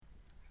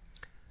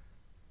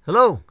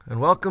Hello,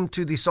 and welcome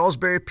to the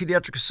Salisbury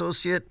Pediatric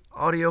Associate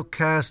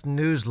Audiocast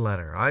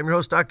newsletter. I'm your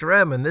host, Dr.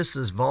 M, and this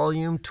is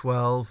Volume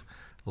 12,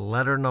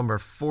 letter number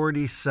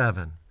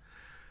 47.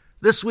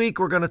 This week,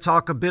 we're going to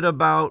talk a bit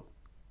about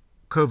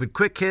COVID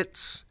quick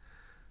hits,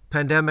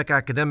 pandemic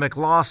academic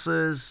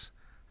losses,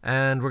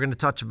 and we're going to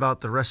touch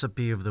about the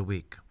recipe of the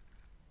week.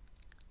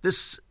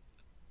 This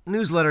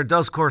newsletter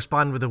does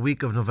correspond with the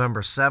week of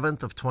November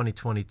 7th of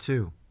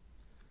 2022.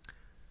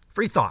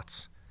 Free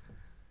thoughts.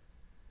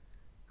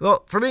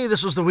 Well, for me,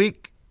 this was the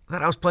week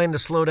that I was planning to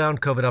slow down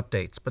COVID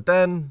updates. But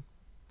then,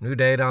 new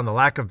data on the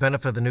lack of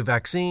benefit of the new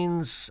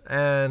vaccines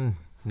and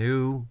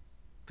new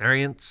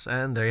variants,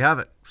 and there you have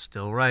it.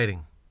 Still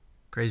writing.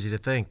 Crazy to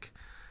think.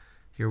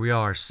 Here we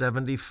are,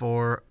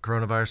 74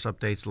 coronavirus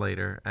updates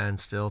later, and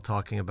still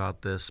talking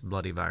about this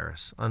bloody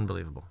virus.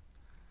 Unbelievable.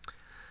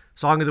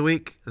 Song of the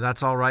week,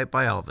 That's All Right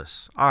by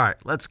Elvis. All right,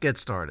 let's get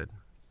started.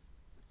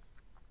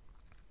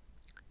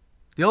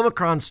 The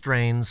Omicron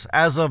strains,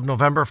 as of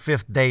November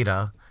 5th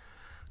data,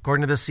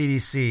 according to the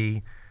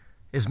CDC,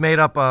 is made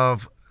up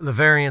of the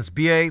variants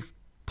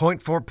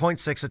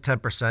BA.4.6 at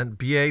 10%,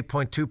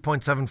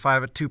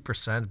 BA.2.75 at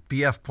 2%,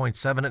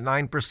 BF.7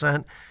 at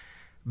 9%,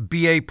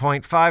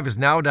 BA.5 is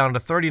now down to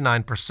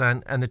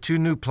 39%, and the two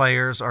new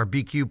players are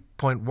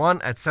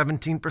BQ.1 at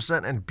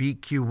 17% and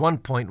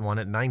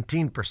BQ.1.1 at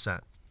 19%.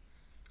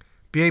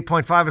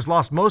 BA.5 has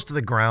lost most of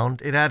the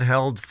ground it had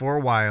held for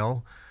a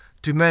while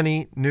to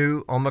many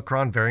new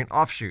Omicron variant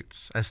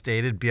offshoots. As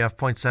stated,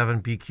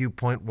 BF.7,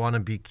 BQ.1,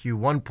 and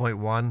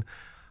BQ.1.1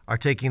 are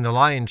taking the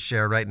lion's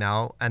share right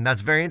now, and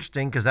that's very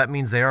interesting because that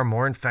means they are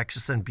more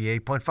infectious than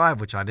BA.5,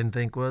 which I didn't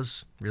think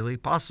was really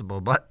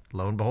possible, but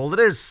lo and behold it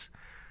is.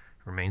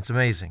 Remains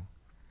amazing.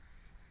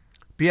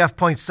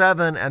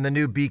 BF.7 and the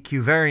new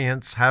BQ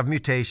variants have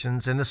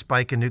mutations in the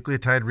spike and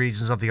nucleotide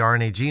regions of the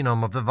RNA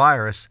genome of the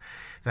virus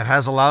that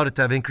has allowed it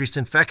to have increased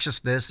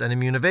infectiousness and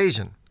immune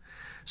evasion.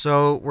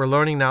 So we're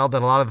learning now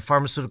that a lot of the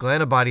pharmaceutical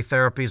antibody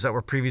therapies that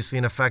were previously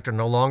in effect are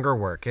no longer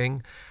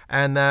working,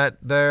 and that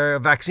their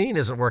vaccine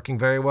isn't working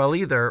very well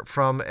either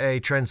from a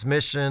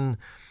transmission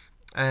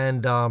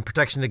and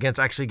protection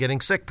against actually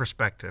getting sick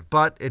perspective.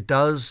 But it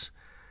does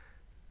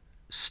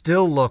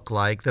still look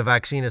like the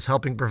vaccine is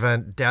helping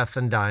prevent death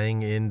and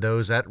dying in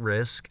those at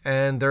risk,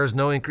 and there's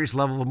no increased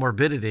level of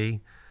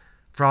morbidity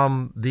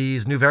from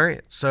these new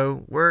variants.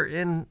 So we're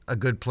in a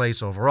good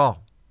place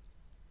overall.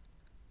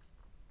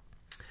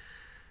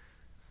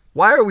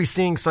 Why are we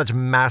seeing such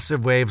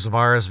massive waves of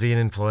RSV and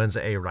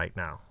Influenza A right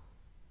now?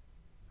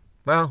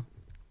 Well,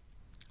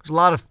 there's a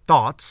lot of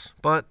thoughts,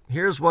 but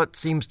here's what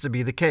seems to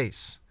be the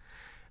case.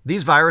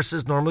 These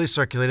viruses normally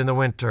circulate in the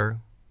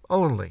winter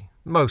only,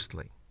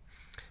 mostly.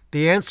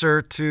 The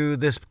answer to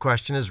this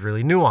question is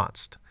really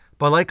nuanced,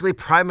 but likely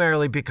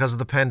primarily because of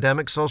the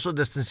pandemic social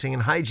distancing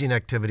and hygiene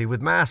activity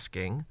with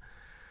masking.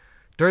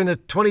 During the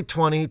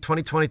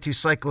 2020-2022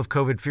 cycle of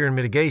COVID fear and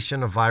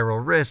mitigation of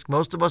viral risk,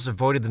 most of us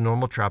avoided the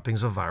normal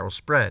trappings of viral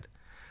spread.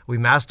 We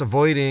masked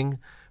avoiding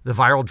the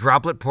viral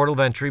droplet portal of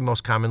entry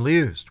most commonly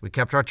used. We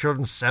kept our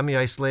children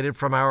semi-isolated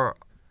from our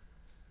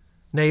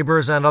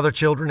neighbors and other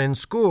children in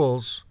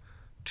schools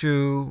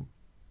to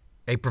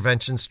a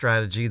prevention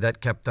strategy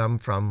that kept them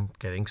from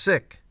getting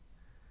sick.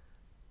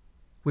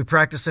 We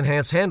practiced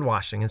enhanced hand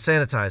washing and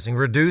sanitizing,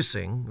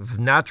 reducing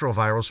natural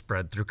viral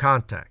spread through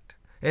contact.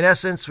 In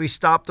essence, we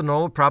stopped the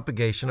normal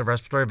propagation of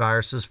respiratory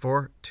viruses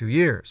for 2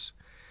 years.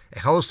 A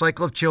whole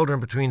cycle of children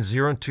between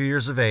 0 and 2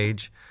 years of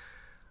age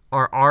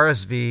are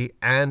RSV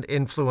and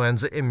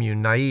influenza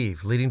immune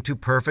naive, leading to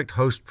perfect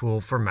host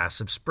pool for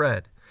massive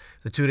spread.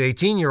 The 2 to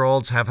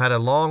 18-year-olds have had a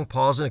long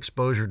pause in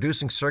exposure,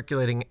 reducing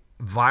circulating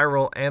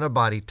viral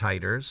antibody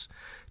titers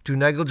to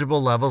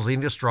negligible levels,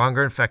 leading to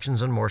stronger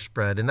infections and more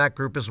spread in that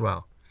group as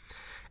well.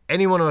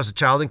 Anyone who has a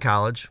child in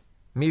college,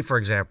 me, for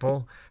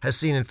example, has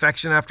seen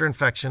infection after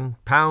infection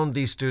pound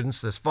these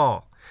students this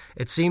fall.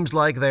 It seems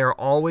like they are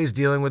always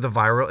dealing with a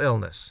viral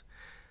illness.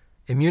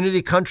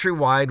 Immunity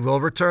countrywide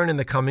will return in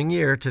the coming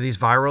year to these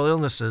viral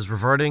illnesses,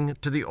 reverting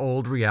to the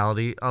old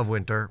reality of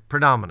winter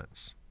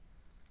predominance.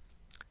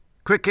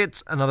 Quick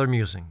hits and other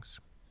musings.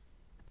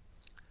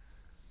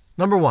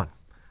 Number 1.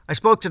 I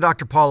spoke to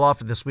Dr. Paul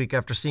Offit this week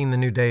after seeing the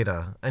new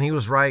data, and he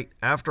was right,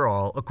 after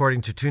all,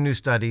 according to 2 new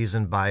studies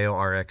in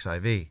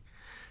bioRxiv.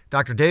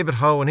 Dr. David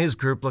Ho and his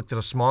group looked at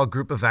a small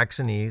group of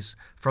vaccinees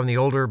from the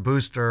older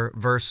booster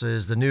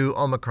versus the new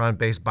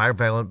Omicron-based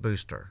bivalent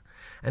booster,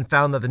 and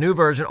found that the new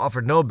version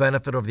offered no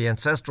benefit over the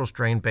ancestral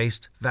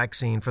strain-based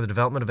vaccine for the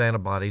development of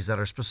antibodies that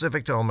are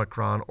specific to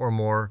Omicron or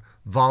more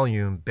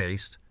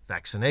volume-based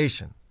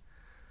vaccination.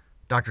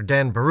 Dr.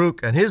 Dan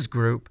Baruch and his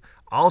group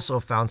also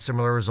found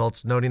similar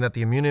results, noting that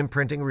the immune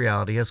imprinting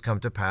reality has come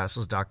to pass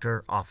as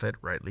Dr. Offit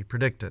rightly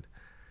predicted.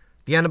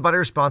 The antibody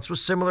response was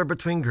similar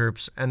between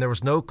groups, and there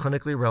was no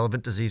clinically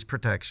relevant disease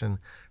protection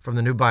from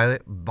the new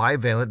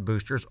bivalent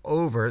boosters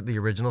over the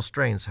original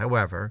strains.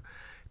 However,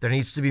 there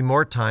needs to be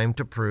more time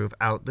to prove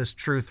out this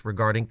truth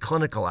regarding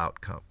clinical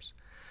outcomes.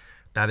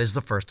 That is the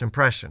first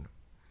impression.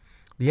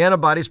 The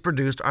antibodies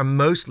produced are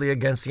mostly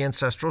against the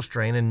ancestral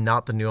strain and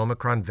not the new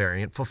Omicron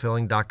variant,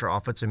 fulfilling Dr.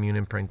 Offit's immune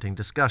imprinting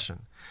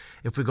discussion.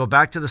 If we go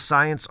back to the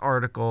Science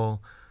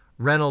article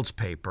Reynolds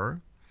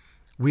paper,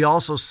 we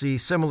also see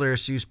similar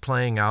issues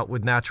playing out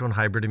with natural and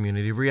hybrid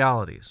immunity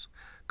realities.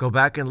 Go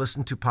back and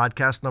listen to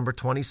podcast number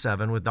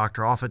 27 with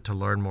Dr. Offit to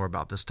learn more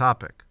about this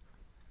topic.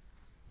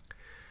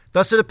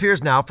 Thus, it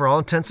appears now, for all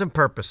intents and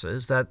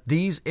purposes, that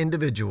these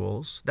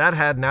individuals that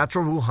had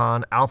natural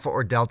Wuhan, Alpha,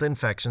 or Delta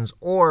infections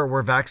or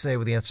were vaccinated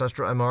with the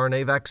ancestral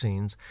mRNA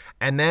vaccines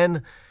and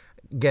then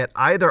get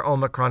either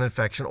Omicron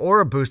infection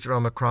or a booster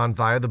Omicron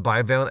via the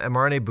bivalent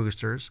mRNA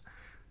boosters,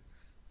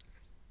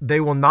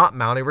 they will not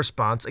mount a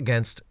response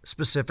against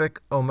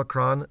specific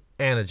Omicron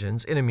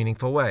antigens in a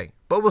meaningful way,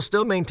 but will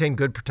still maintain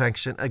good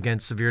protection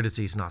against severe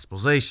disease and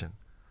hospitalization.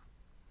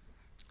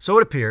 So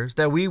it appears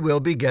that we will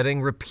be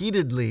getting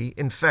repeatedly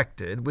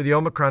infected with the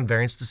Omicron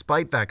variants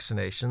despite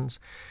vaccinations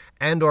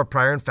and or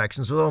prior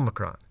infections with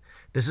Omicron.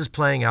 This is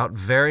playing out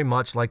very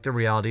much like the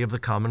reality of the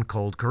common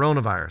cold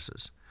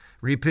coronaviruses.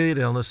 Repeat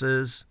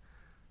illnesses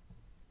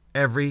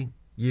every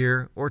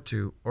year or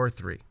two or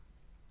three.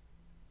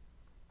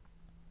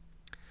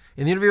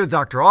 In the interview with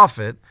Dr.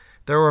 Offit,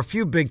 there were a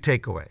few big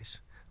takeaways.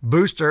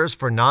 Boosters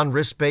for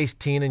non-risk-based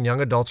teen and young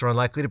adults are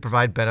unlikely to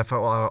provide benefit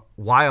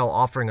while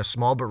offering a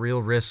small but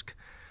real risk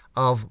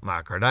of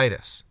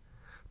myocarditis.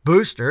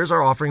 Boosters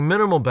are offering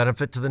minimal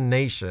benefit to the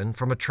nation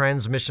from a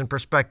transmission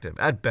perspective,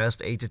 at best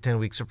 8 to 10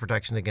 weeks of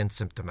protection against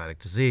symptomatic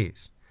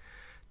disease.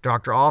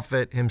 Dr.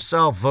 Offit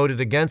himself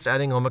voted against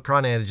adding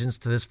Omicron antigens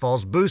to this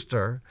fall's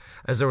booster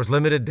as there was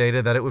limited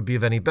data that it would be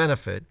of any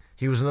benefit.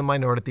 He was in the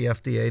minority at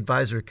the FDA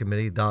Advisory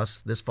Committee.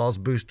 Thus, this fall's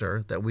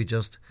booster that we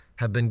just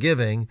have been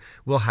giving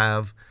will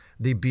have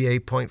the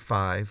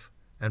BA.5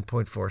 and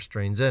 .4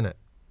 strains in it.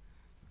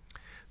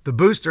 The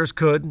boosters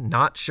could,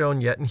 not shown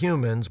yet in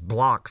humans,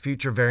 block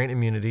future variant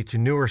immunity to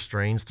newer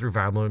strains through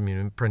viral immune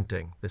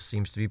imprinting. This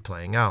seems to be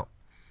playing out.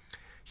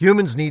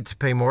 Humans need to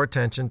pay more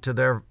attention to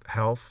their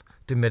health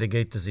to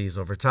mitigate disease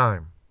over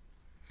time.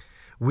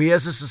 We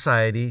as a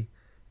society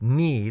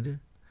need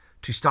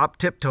to stop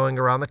tiptoeing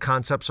around the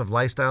concepts of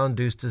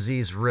lifestyle-induced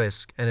disease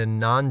risk and in a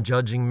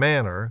non-judging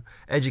manner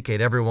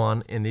educate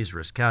everyone in these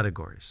risk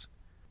categories.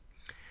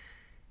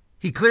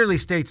 He clearly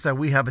states that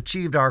we have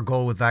achieved our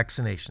goal with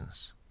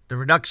vaccinations, the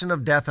reduction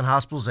of death and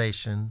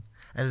hospitalization,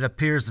 and it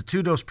appears the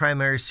 2-dose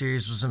primary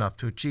series was enough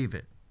to achieve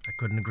it. I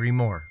couldn't agree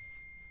more.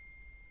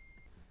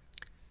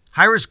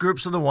 High-risk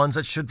groups are the ones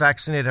that should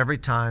vaccinate every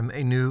time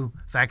a new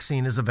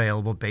vaccine is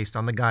available based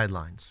on the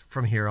guidelines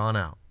from here on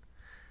out.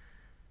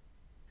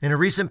 In a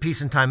recent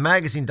piece in Time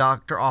magazine,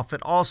 Dr. Offit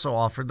also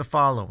offered the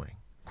following,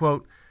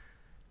 quote,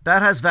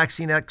 "That has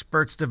vaccine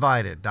experts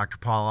divided." Dr.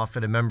 Paul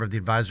Offit, a member of the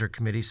advisory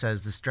committee,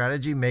 says the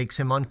strategy makes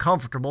him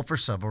uncomfortable for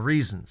several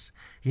reasons.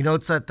 He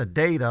notes that the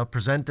data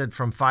presented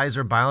from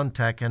Pfizer,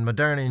 BioNTech, and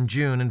Moderna in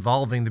June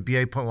involving the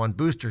BA.1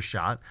 booster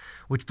shot,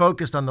 which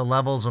focused on the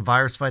levels of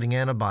virus-fighting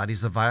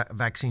antibodies the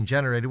vaccine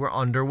generated, were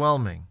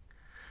underwhelming.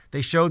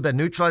 They showed that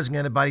neutralizing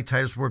antibody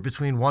titers were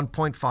between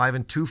 1.5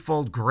 and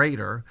 2-fold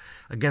greater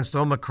against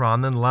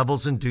Omicron than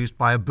levels induced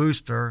by a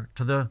booster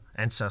to the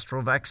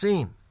ancestral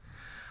vaccine.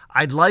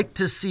 I'd like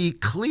to see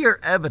clear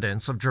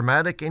evidence of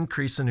dramatic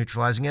increase in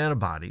neutralizing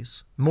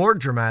antibodies, more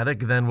dramatic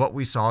than what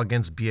we saw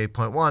against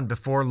BA.1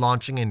 before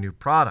launching a new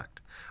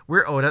product.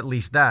 We're owed at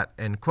least that,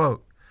 end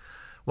quote.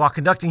 While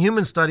conducting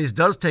human studies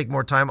does take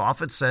more time,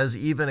 Offit says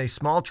even a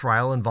small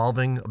trial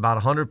involving about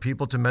 100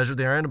 people to measure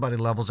their antibody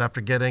levels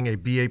after getting a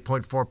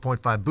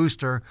BA.4.5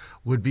 booster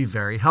would be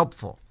very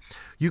helpful.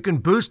 You can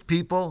boost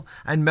people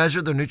and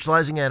measure their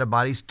neutralizing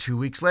antibodies 2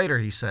 weeks later,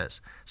 he says.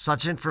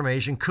 Such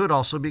information could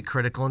also be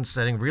critical in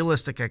setting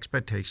realistic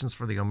expectations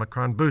for the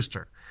Omicron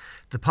booster.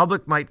 The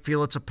public might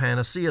feel it's a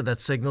panacea that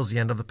signals the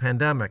end of the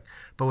pandemic,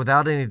 but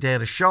without any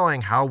data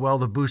showing how well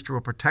the booster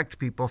will protect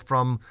people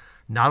from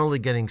not only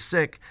getting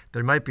sick,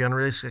 there might be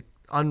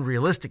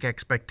unrealistic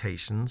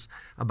expectations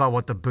about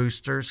what the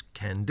boosters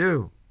can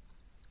do.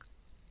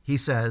 He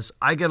says,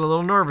 "I get a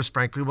little nervous,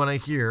 frankly, when I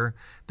hear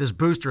this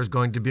booster is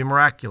going to be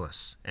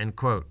miraculous," end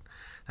quote.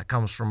 That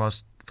comes from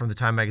the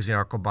Time magazine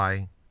article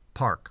by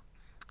Park,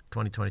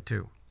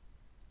 2022.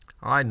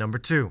 All right, number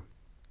 2.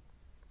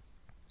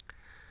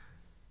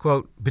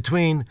 Quote,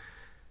 "Between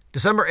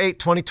December 8,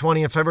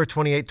 2020 and February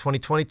 28,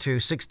 2022,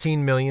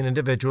 16 million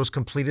individuals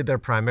completed their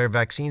primary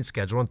vaccine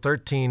schedule and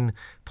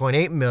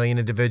 13.8 million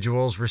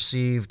individuals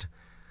received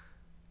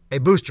a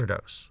booster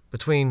dose.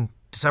 Between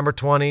December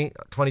 20,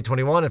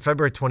 2021 and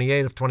February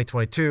 28 of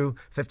 2022,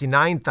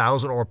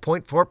 59,000 or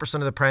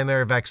 0.4% of the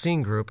primary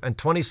vaccine group and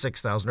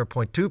 26,000 or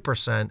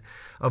 0.2%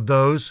 of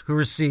those who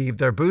received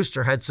their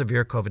booster had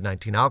severe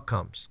COVID-19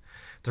 outcomes.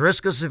 The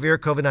risk of severe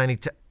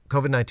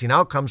COVID-19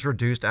 outcomes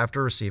reduced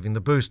after receiving the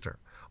booster.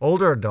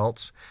 Older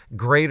adults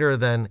greater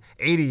than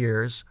 80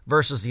 years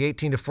versus the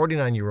 18 to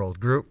 49-year-old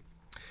group.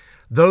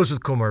 Those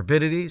with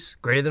comorbidities,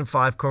 greater than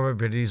 5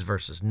 comorbidities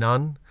versus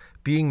none,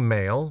 being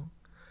male,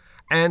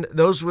 and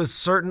those with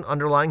certain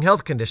underlying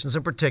health conditions,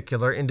 in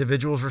particular,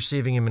 individuals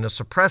receiving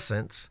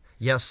immunosuppressants,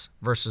 yes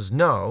versus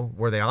no,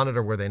 were they on it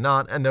or were they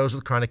not, and those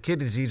with chronic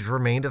kidney disease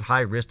remained at high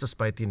risk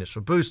despite the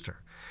initial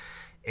booster.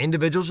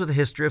 Individuals with a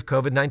history of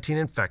COVID-19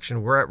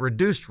 infection were at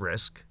reduced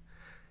risk,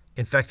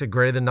 infected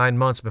greater than 9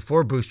 months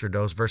before booster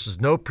dose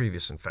versus no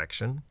previous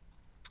infection.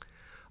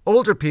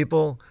 Older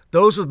people,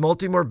 those with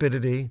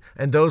multimorbidity,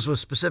 and those with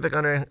specific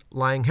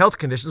underlying health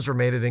conditions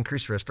remain at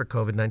increased risk for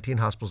COVID-19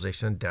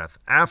 hospitalization and death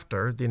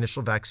after the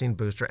initial vaccine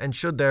booster and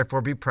should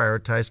therefore be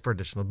prioritized for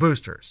additional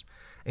boosters,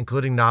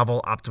 including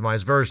novel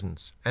optimized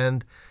versions,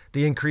 and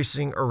the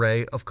increasing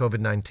array of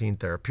COVID-19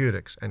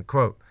 therapeutics, end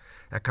quote.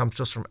 That comes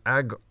to us from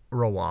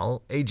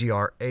Agrawal,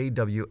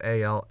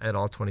 Agrawal et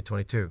al.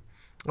 2022.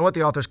 And what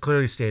the author is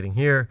clearly stating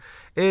here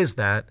is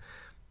that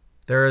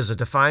there is a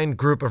defined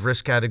group of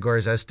risk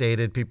categories as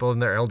stated: people in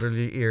their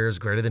elderly years,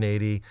 greater than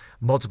 80,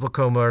 multiple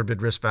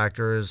comorbid risk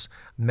factors,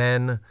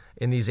 men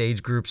in these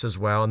age groups as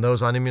well, and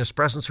those on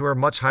immunosuppressants who are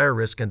much higher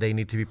risk, and they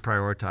need to be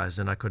prioritized,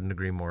 and I couldn't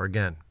agree more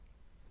again.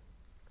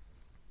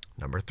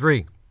 Number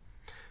 3.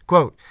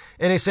 Quote,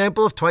 in a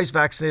sample of twice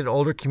vaccinated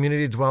older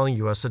community-dwelling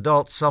U.S.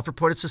 adults,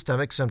 self-reported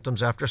systemic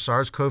symptoms after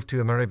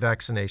SARS-CoV-2 mRNA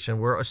vaccination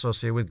were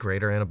associated with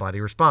greater antibody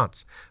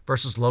response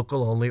versus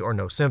local only or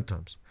no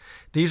symptoms.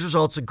 These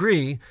results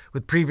agree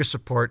with previous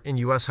report in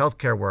U.S.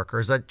 healthcare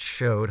workers that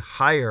showed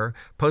higher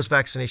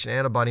post-vaccination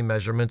antibody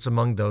measurements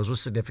among those with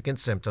significant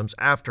symptoms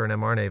after an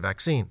mRNA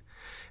vaccine.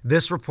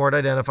 This report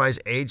identifies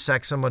age,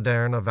 sex, and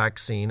Moderna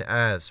vaccine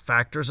as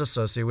factors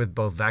associated with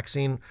both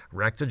vaccine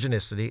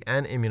reactogenicity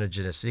and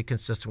immunogenicity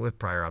consistent with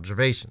prior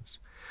observations.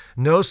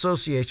 No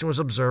association was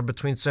observed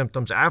between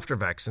symptoms after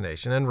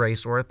vaccination and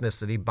race or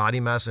ethnicity, body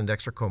mass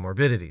index, or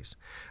comorbidities.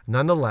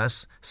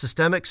 Nonetheless,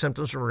 systemic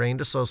symptoms remained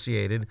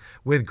associated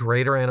with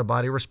greater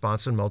antibody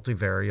response in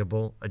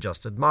multivariable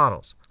adjusted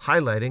models,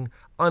 highlighting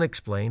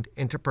unexplained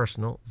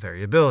interpersonal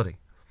variability.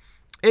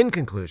 In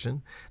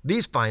conclusion,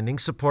 these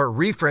findings support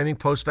reframing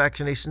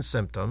post-vaccination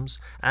symptoms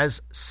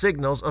as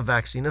signals of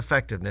vaccine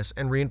effectiveness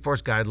and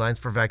reinforce guidelines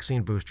for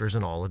vaccine boosters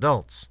in all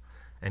adults.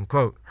 End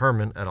quote.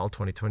 Herman et al.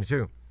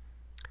 2022.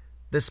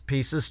 This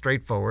piece is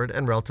straightforward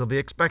and relatively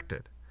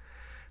expected.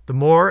 The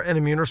more an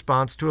immune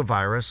response to a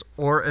virus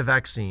or a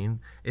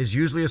vaccine is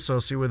usually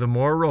associated with a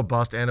more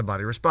robust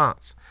antibody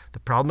response.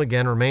 The problem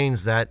again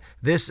remains that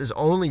this is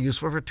only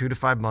useful for 2 to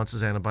 5 months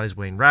as antibodies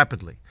wane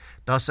rapidly.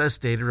 Thus, as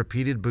stated,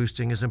 repeated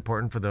boosting is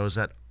important for those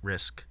at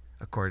risk,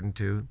 according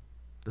to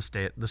the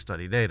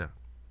study data.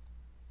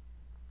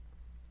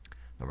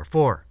 Number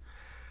 4.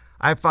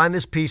 I find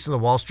this piece in the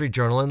Wall Street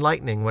Journal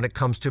enlightening when it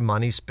comes to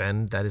money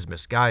spent that is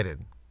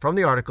misguided. From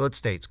the article, it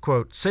states,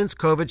 quote, since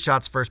COVID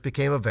shots first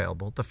became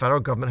available, the federal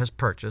government has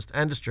purchased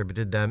and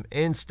distributed them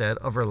instead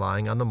of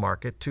relying on the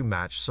market to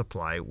match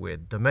supply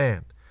with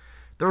demand.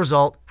 The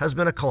result has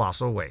been a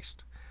colossal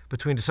waste.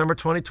 Between December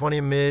 2020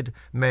 and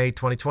mid-May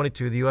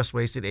 2022, the U.S.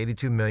 wasted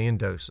 82 million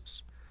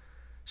doses.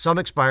 Some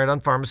expired on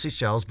pharmacy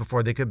shelves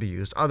before they could be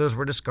used. Others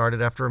were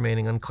discarded after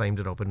remaining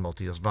unclaimed in open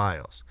multi-dose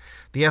vials.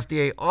 The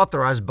FDA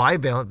authorized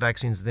bivalent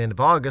vaccines at the end of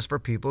August for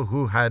people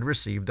who had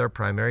received their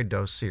primary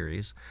dose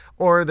series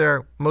or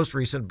their most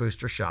recent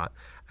booster shot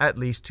at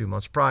least 2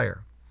 months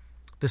prior.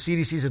 The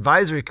CDC's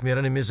Advisory Committee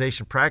on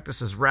Immunization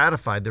Practices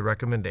ratified the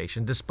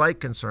recommendation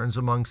despite concerns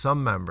among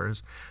some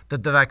members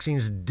that the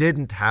vaccines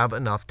didn't have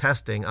enough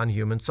testing on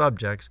human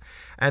subjects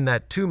and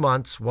that 2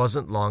 months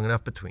wasn't long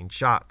enough between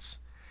shots.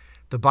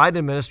 The Biden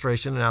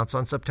administration announced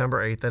on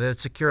September 8th that it had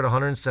secured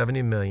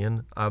 170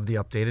 million of the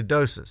updated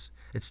doses.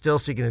 It's still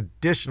seeking an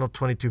additional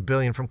 22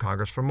 billion from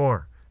Congress for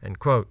more. End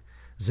quote.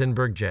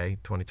 Zinberg J.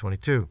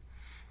 2022.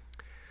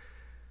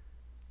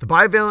 The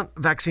bivalent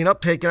vaccine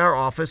uptake in our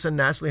office and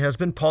nationally has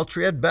been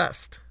paltry at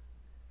best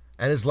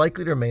and is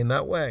likely to remain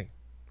that way.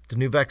 The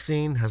new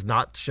vaccine has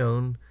not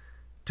shown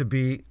to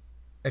be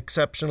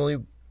exceptionally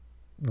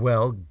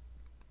well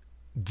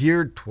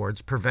geared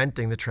towards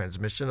preventing the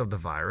transmission of the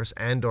virus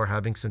and or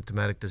having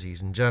symptomatic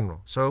disease in general.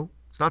 So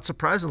it's not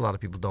surprising a lot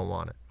of people don't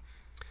want it.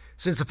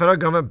 Since the federal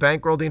government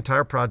bankrolled the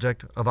entire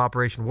project of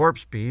Operation Warp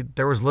Speed,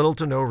 there was little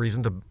to no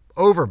reason to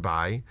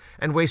overbuy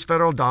and waste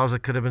federal dollars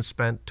that could have been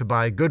spent to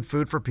buy good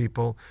food for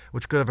people,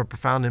 which could have a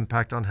profound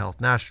impact on health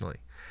nationally.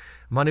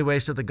 Money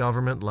waste at the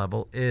government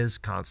level is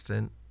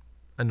constant,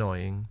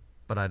 annoying,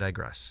 but I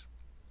digress.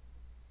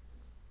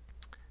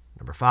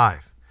 Number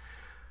 5.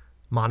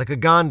 Monica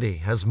Gandhi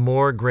has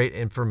more great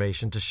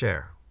information to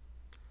share.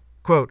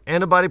 Quote,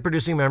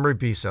 antibody-producing memory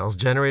B cells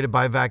generated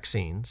by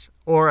vaccines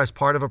or as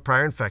part of a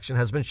prior infection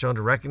has been shown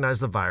to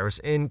recognize the virus,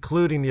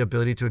 including the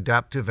ability to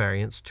adapt to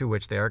variants to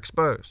which they are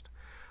exposed.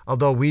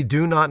 Although we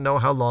do not know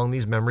how long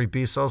these memory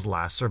B cells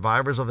last,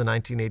 survivors of the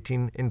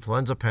 1918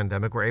 influenza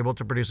pandemic were able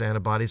to produce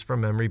antibodies from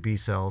memory B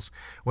cells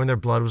when their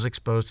blood was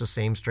exposed to the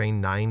same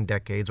strain 9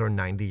 decades or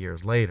 90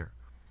 years later.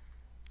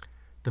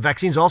 The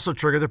vaccines also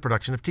trigger the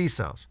production of T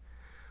cells.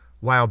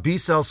 While B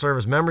cells serve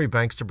as memory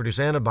banks to produce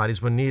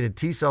antibodies when needed,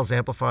 T cells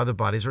amplify the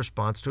body's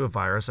response to a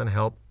virus and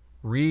help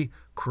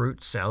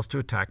recruit cells to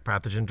attack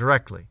pathogen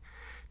directly.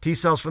 T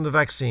cells from the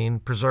vaccine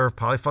preserve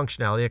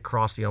polyfunctionality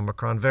across the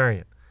Omicron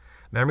variant.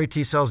 Memory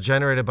T cells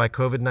generated by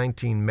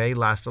COVID-19 may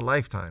last a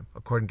lifetime,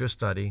 according to a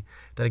study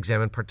that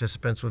examined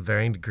participants with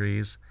varying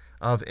degrees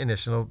of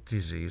initial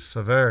disease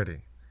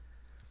severity.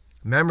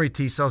 Memory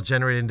T cells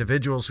generated in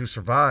individuals who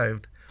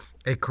survived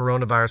a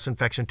coronavirus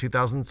infection in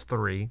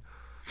 2003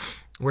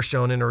 were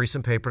shown in a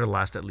recent paper to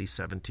last at least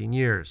 17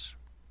 years.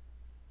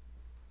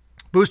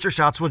 Booster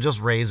shots will just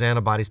raise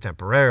antibodies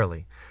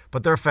temporarily,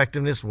 but their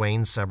effectiveness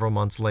wanes several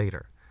months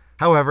later.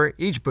 However,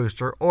 each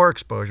booster or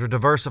exposure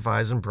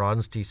diversifies and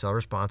broadens T cell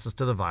responses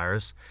to the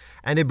virus,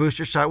 and a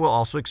booster shot will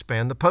also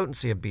expand the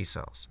potency of B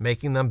cells,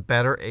 making them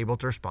better able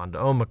to respond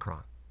to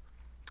Omicron.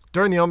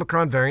 During the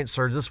Omicron variant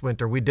surge this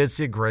winter, we did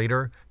see a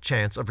greater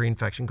chance of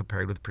reinfection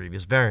compared with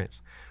previous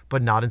variants,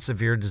 but not in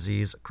severe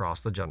disease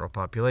across the general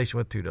population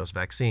with 2-dose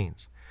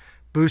vaccines.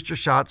 Booster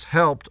shots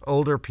helped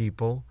older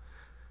people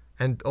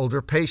and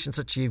older patients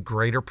achieve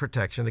greater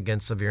protection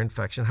against severe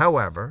infection,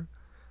 however,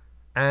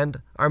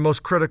 and are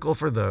most critical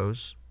for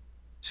those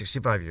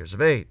 65 years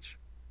of age.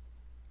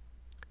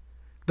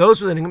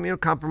 Those with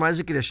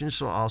immunocompromising conditions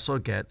shall also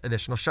get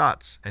additional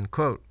shots, end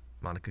quote,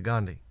 Monica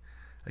Gandhi.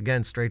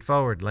 Again,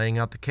 straightforward, laying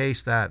out the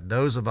case that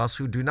those of us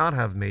who do not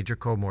have major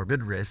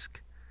comorbid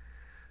risk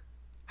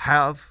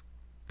have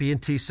B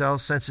and T cell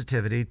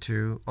sensitivity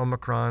to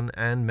Omicron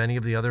and many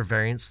of the other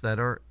variants that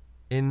are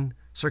in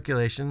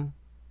circulation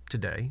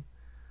today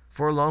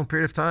for a long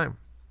period of time,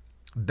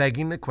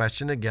 begging the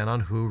question again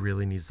on who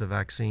really needs the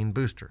vaccine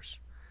boosters.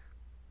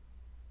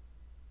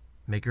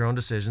 Make your own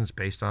decisions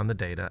based on the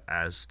data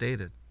as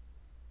stated.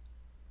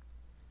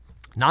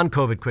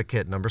 Non-COVID quick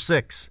hit, number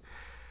 6.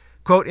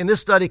 Quote, in this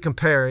study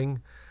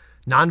comparing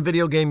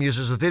non-video game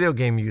users with video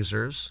game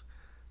users,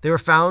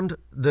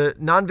 the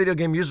non-video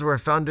game users were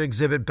found to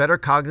exhibit better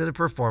cognitive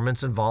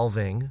performance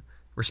involving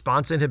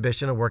response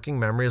inhibition and working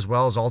memory, as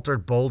well as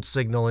altered bold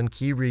signal in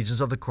key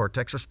regions of the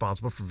cortex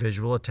responsible for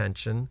visual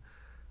attention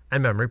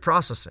and memory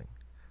processing.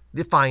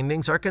 The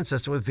findings are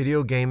consistent with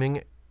video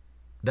gaming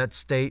that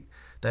state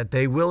that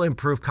they will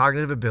improve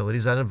cognitive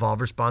abilities that involve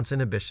response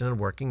inhibition and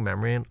working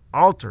memory and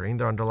altering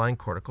their underlying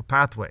cortical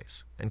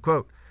pathways, end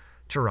quote.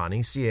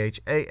 Charani,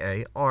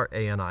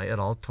 Chaarani et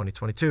al.,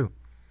 2022.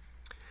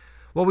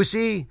 What we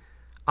see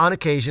on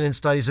occasion in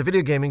studies of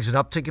video gaming is an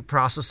uptick in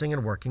processing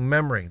and working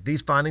memory.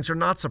 These findings are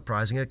not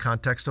surprising in the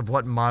context of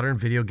what modern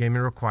video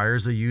gaming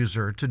requires a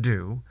user to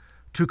do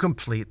to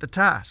complete the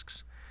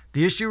tasks.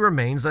 The issue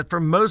remains that for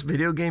most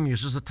video game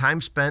users, the time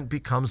spent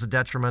becomes a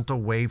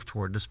detrimental wave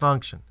toward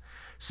dysfunction.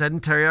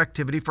 Sedentary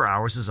activity for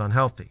hours is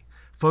unhealthy.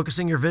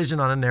 Focusing your vision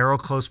on a narrow,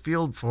 close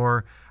field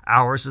for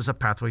hours is a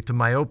pathway to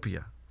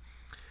myopia.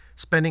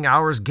 Spending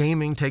hours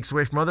gaming takes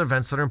away from other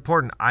events that are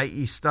important,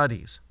 i.e.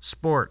 studies,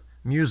 sport,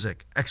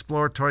 music,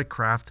 exploratory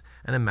craft,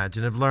 and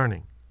imaginative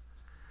learning.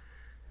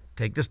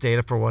 Take this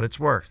data for what it's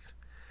worth.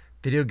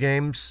 Video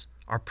games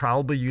are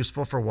probably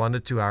useful for 1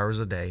 to 2 hours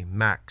a day,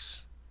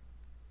 max.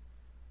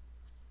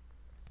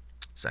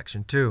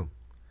 Section 2.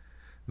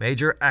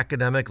 Major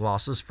academic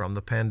losses from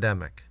the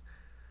pandemic.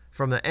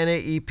 From the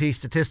NAEP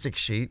statistics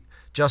sheet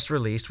just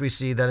released, we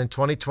see that in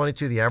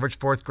 2022, the average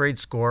 4th grade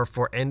score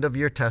for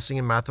end-of-year testing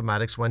in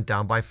mathematics went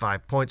down by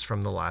 5 points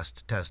from the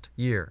last test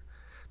year.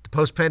 The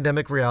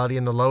post-pandemic reality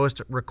and the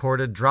lowest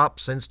recorded drop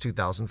since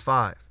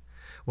 2005.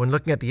 When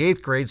looking at the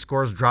 8th grade,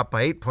 scores dropped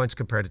by 8 points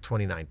compared to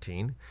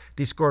 2019.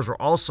 These scores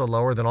were also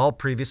lower than all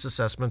previous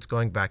assessments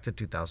going back to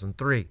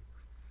 2003.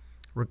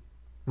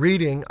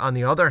 Reading, on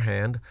the other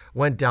hand,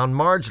 went down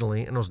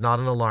marginally and was not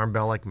an alarm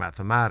bell like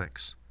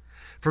mathematics.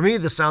 For me,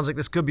 this sounds like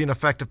this could be an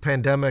effect of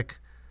pandemic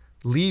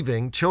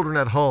leaving children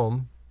at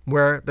home,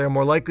 where they're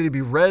more likely to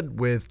be read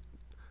with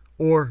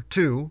or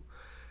to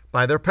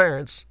by their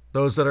parents,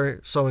 those that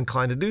are so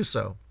inclined to do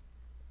so.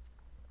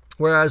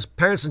 Whereas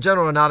parents in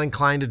general are not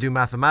inclined to do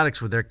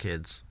mathematics with their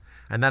kids,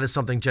 and that is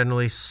something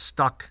generally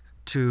stuck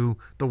to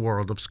the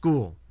world of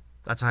school.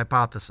 That's a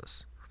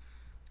hypothesis.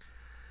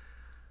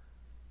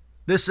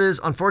 This is,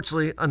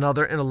 unfortunately,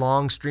 another in a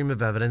long stream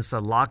of evidence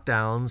that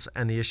lockdowns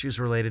and the issues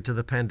related to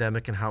the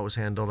pandemic and how it was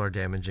handled are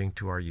damaging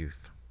to our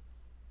youth.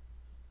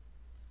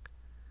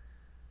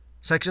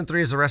 Section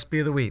 3 is the recipe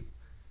of the week.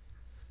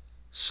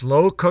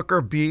 Slow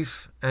cooker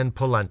beef and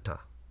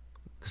polenta.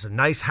 This is a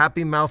nice,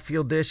 happy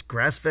mouthfeel dish.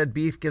 Grass-fed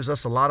beef gives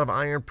us a lot of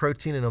iron,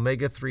 protein, and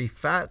omega-3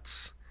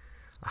 fats.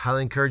 I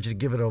highly encourage you to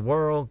give it a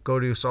whirl. Go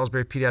to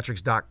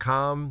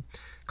SalisburyPediatrics.com,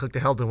 click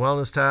the Health and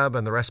Wellness tab,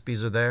 and the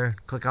recipes are there.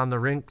 Click on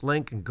the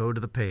link and go to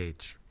the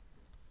page.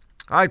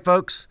 All right,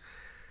 folks,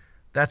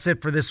 that's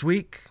it for this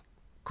week.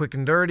 Quick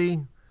and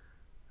dirty.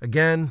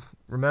 Again,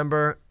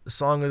 remember, the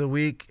song of the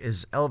week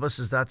is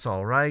Elvis's That's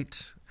All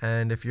Right.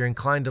 And if you're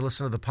inclined to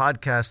listen to the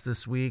podcast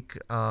this week,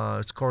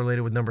 it's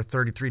correlated with number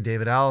 33,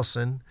 David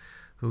Allison,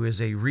 who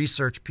is a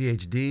research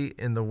PhD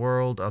in the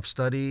world of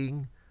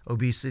studying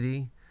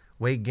obesity,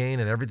 weight gain,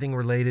 and everything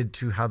related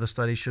to how the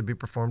study should be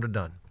performed or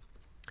done.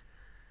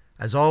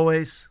 As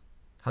always,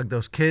 hug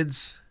those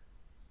kids.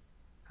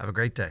 Have a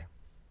great day.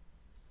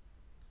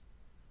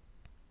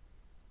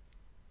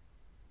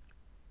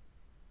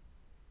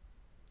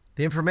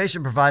 The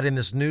information provided in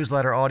this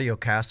newsletter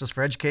audiocast is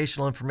for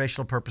educational and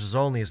informational purposes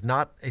only, is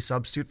not a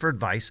substitute for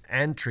advice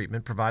and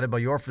treatment provided by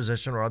your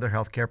physician or other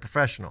healthcare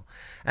professional,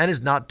 and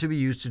is not to be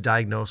used to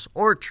diagnose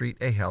or treat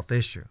a health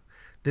issue.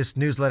 This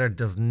newsletter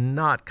does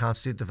not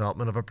constitute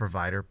development of a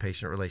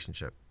provider-patient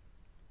relationship.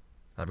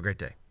 Have a great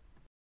day.